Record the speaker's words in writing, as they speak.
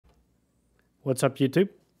What's up, YouTube?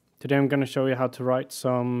 Today I'm going to show you how to write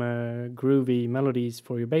some groovy melodies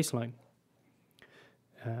for your bass line.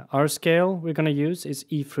 Our scale we're going to use is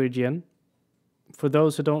E Phrygian. For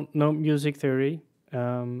those who don't know music theory,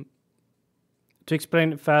 to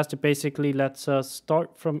explain it fast, it basically lets us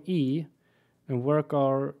start from E and work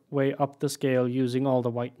our way up the scale using all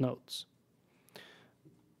the white notes.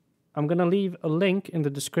 I'm going to leave a link in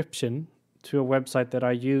the description to a website that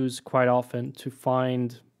I use quite often to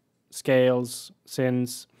find scales,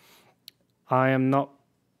 since I am not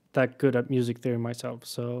that good at music theory myself.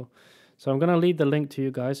 So I'm going to leave the link to you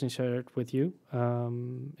guys and share it with you.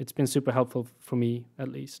 It's been super helpful for me, at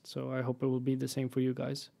least. So I hope it will be the same for you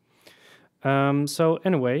guys. So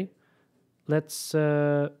anyway, let's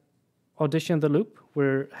audition the loop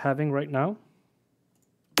we're having right now.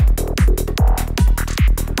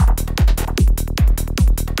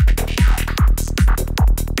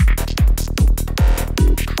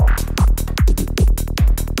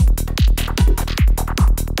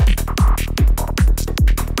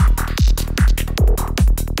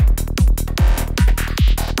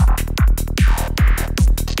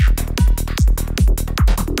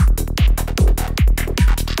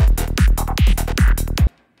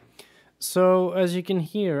 So as you can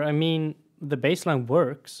hear, I mean, the bass line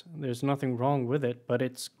works. There's nothing wrong with it, but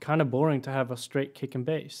it's kind of boring to have a straight kick and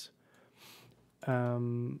bass.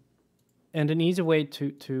 And an easy way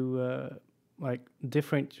to like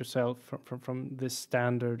differentiate yourself from this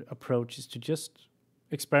standard approach is to just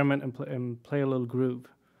experiment and play a little groove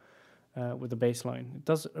with the bass line.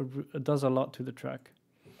 It does a lot to the track.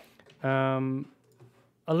 A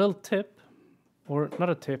little tip, or not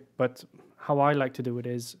a tip, but how I like to do it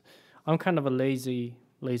is, I'm kind of a lazy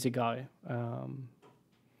guy,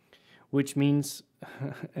 which means,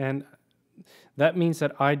 and that means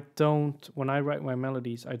that when I write my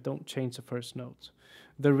melodies, I don't change the first note.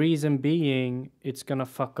 The reason being, it's gonna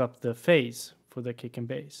fuck up the phase for the kick and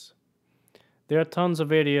bass. There are tons of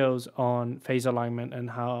videos on phase alignment and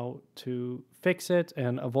how to fix it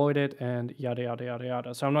and avoid it and yada, yada, yada,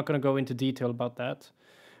 yada. So I'm not gonna go into detail about that.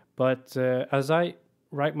 But as I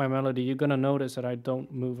write my melody, you're gonna notice that I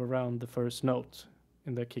don't move around the first note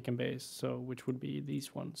in the kick and bass, so which would be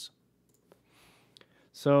these ones.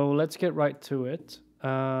 So let's get right to it.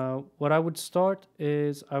 What I would start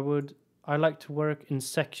is I like to work in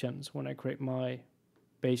sections when I create my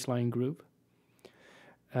bassline groove.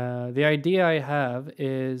 The idea I have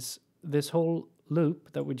is this whole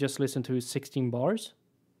loop that we just listened to is 16 bars,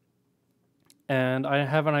 and I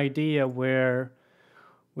have an idea where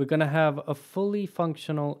we're going to have a fully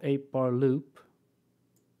functional 8-bar loop.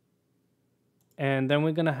 And then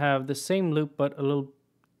we're going to have the same loop, but a little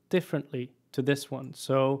differently to this one.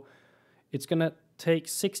 So it's going to take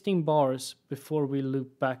 16 bars before we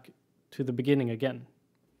loop back to the beginning again.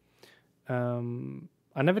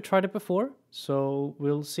 I never tried it before, so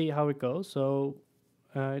we'll see how it goes. So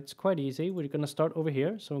it's quite easy. We're going to start over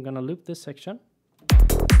here. So I'm going to loop this section.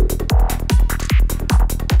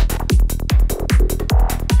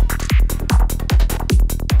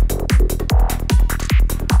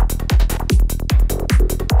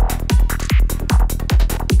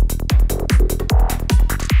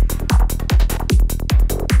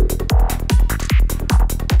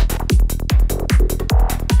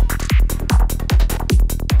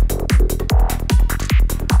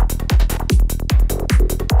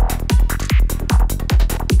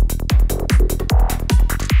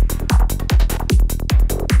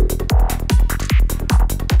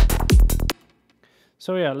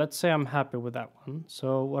 So yeah, let's say I'm happy with that one.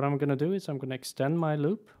 So what I'm gonna do is I'm gonna extend my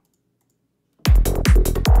loop.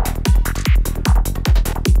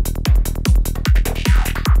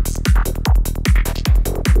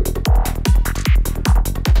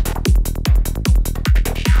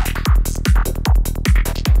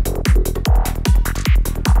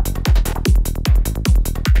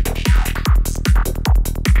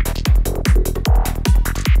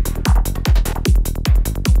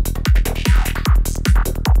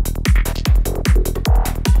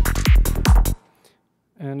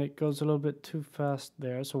 And it goes a little bit too fast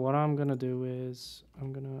there. So what I'm gonna do is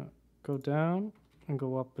I'm gonna go down and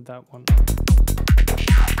go up with that one.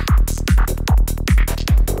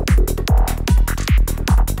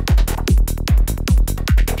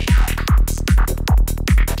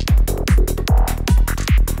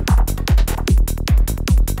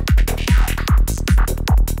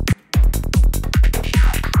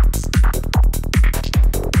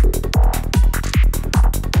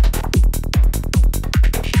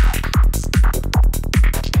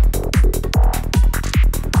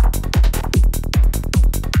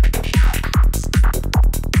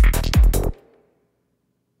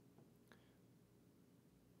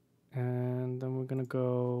 gonna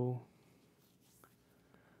go,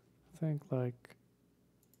 I think like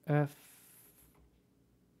F,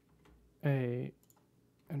 A,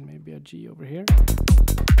 and maybe a G over here.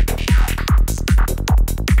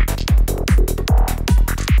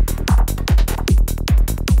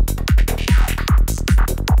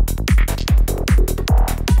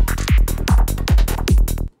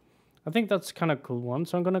 I think that's kind of cool one.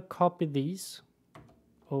 So I'm gonna copy these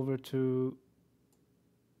over to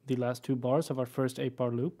the last 2 bars of our first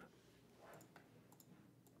 8-bar loop.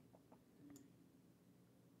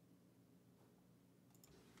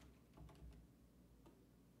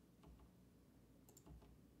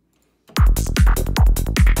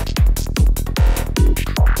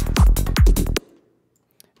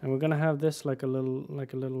 And we're gonna have this like a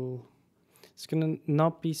little, it's gonna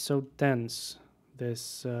not be so dense,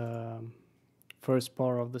 this first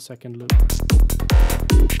bar of the second loop.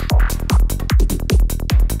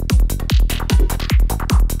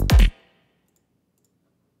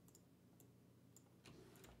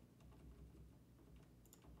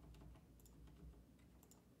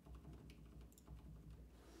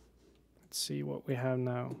 Let's see what we have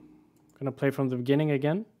now. I'm gonna play from the beginning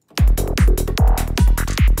again.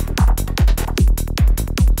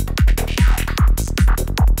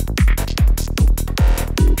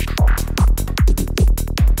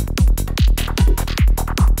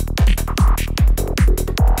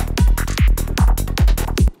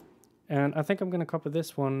 And I think I'm going to copy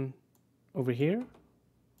this one over here.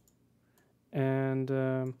 And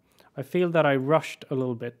I feel that I rushed a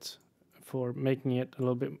little bit for making it a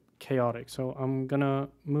little bit chaotic. So I'm going to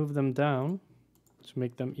move them down to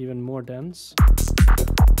make them even more dense.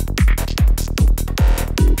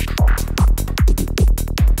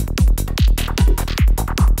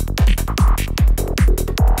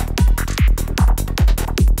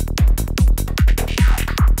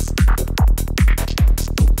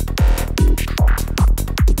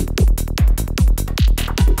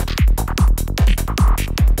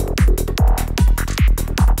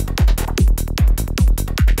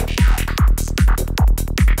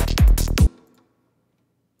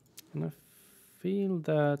 And I feel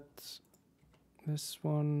that this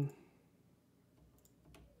one,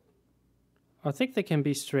 I think they can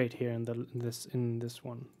be straight here in this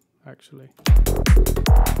one actually.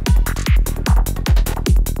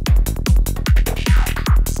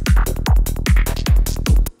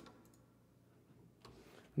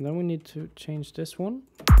 And then we need to change this one.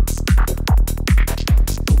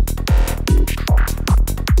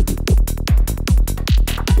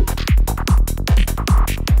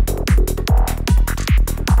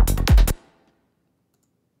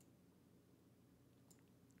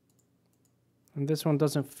 And this one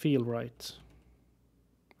doesn't feel right.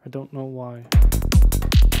 I don't know why.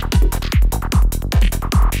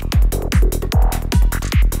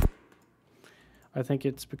 I think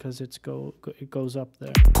it's because it goes up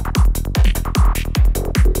there.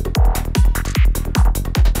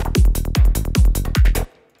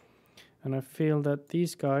 And I feel that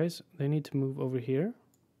these guys, they need to move over here.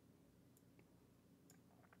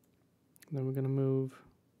 Then we're gonna move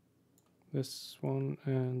this one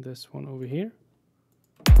and this one over here.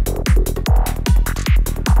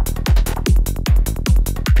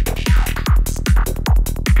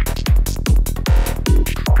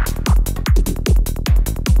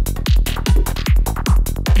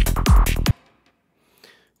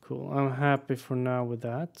 Cool, I'm happy for now with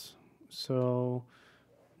that. So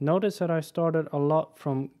notice that I started a lot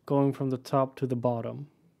from going from the top to the bottom.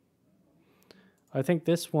 I think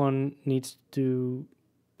this one needs to do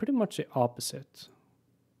pretty much the opposite.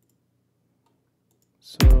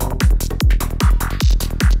 So,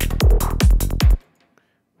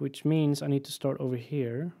 which means I need to start over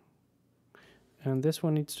here. And this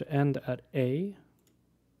one needs to end at A,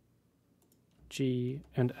 G,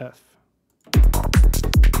 and F.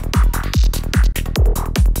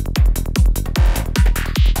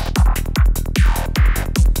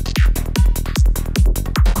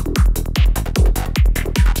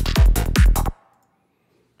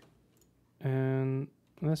 And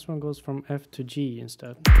this one goes from F to G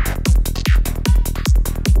instead.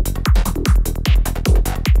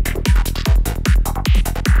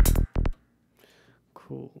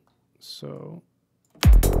 Cool. So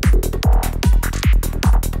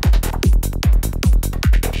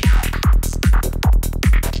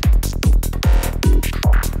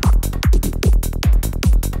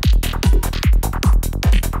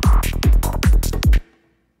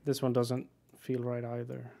this one doesn't feel right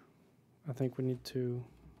either. I think we need to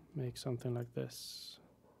make something like this.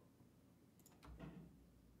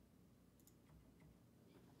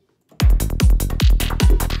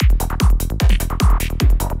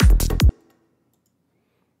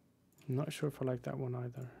 I'm not sure if I like that one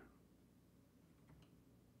either.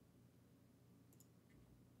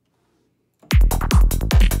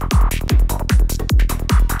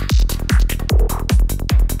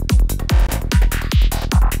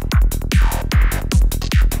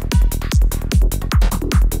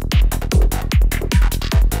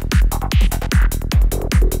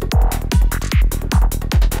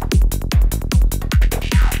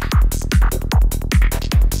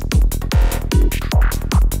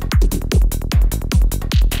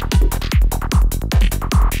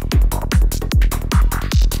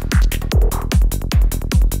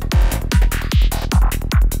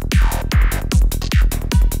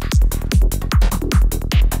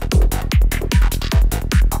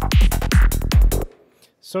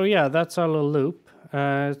 So yeah, that's our little loop.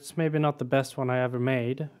 It's maybe not the best one I ever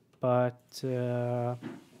made, but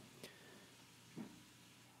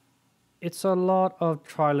it's a lot of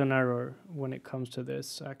trial and error when it comes to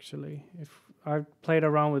this, actually. If I've played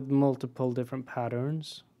around with multiple different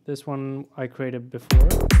patterns. This one I created before.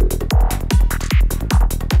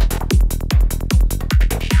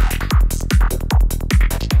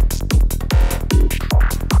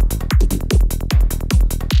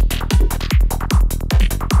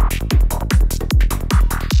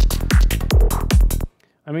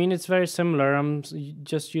 I mean, it's very similar. I'm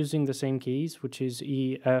just using the same keys, which is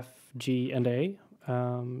E, F, G, and A.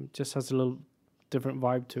 Just has a little different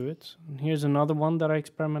vibe to it. And here's another one that I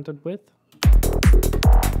experimented with.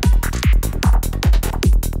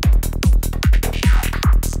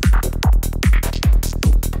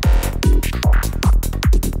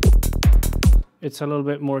 It's a little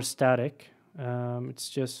bit more static. It's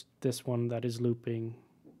just this one that is looping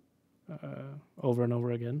over and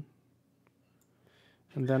over again.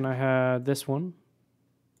 And then I had this one.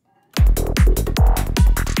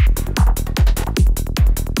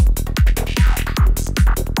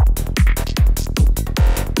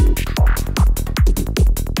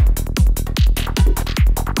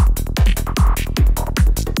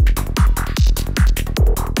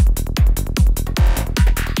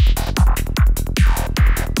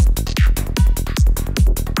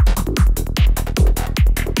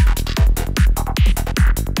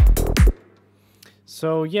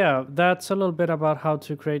 So yeah, that's a little bit about how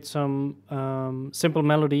to create some simple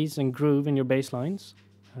melodies and groove in your bass lines.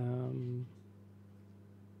 A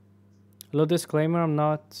little disclaimer, I'm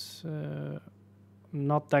not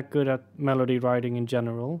that good at melody writing in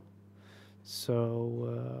general.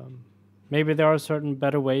 So maybe there are certain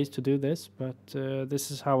better ways to do this, but this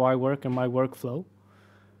is how I work in my workflow.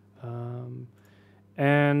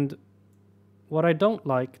 And what I don't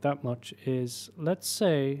like that much is, let's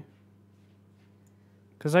say,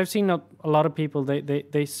 because I've seen a lot of people,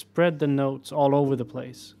 they spread the notes all over the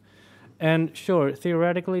place. And sure,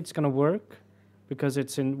 theoretically it's going to work because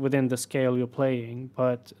it's within the scale you're playing,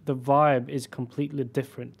 but the vibe is completely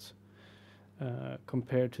different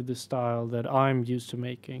compared to the style that I'm used to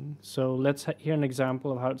making. So let's hear an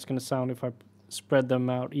example of how it's going to sound if I spread them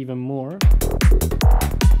out even more.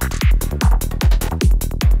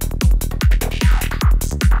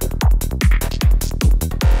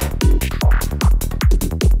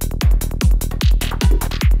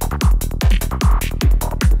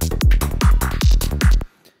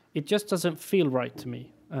 It just doesn't feel right to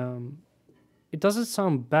me. It doesn't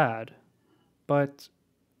sound bad, but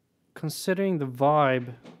considering the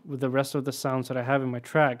vibe with the rest of the sounds that I have in my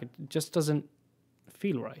track, it just doesn't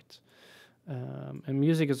feel right. And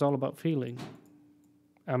music is all about feeling.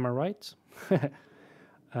 Am I right?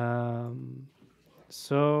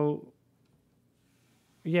 So,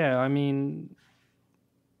 yeah, I mean,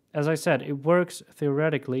 as I said, it works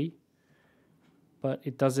theoretically, but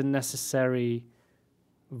it doesn't necessarily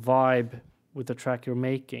vibe with the track you're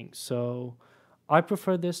making. So I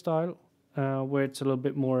prefer this style where it's a little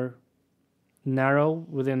bit more narrow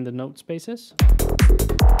within the note spaces.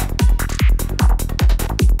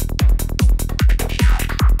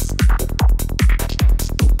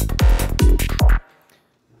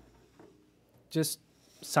 Just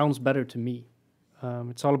sounds better to me.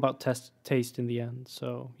 It's all about taste in the end.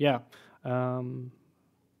 So yeah,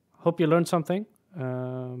 hope you learned something.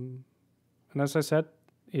 And as I said,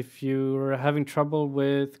 if you're having trouble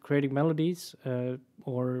with creating melodies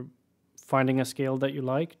or finding a scale that you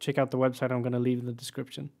like, check out the website I'm going to leave in the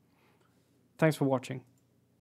description. Thanks for watching.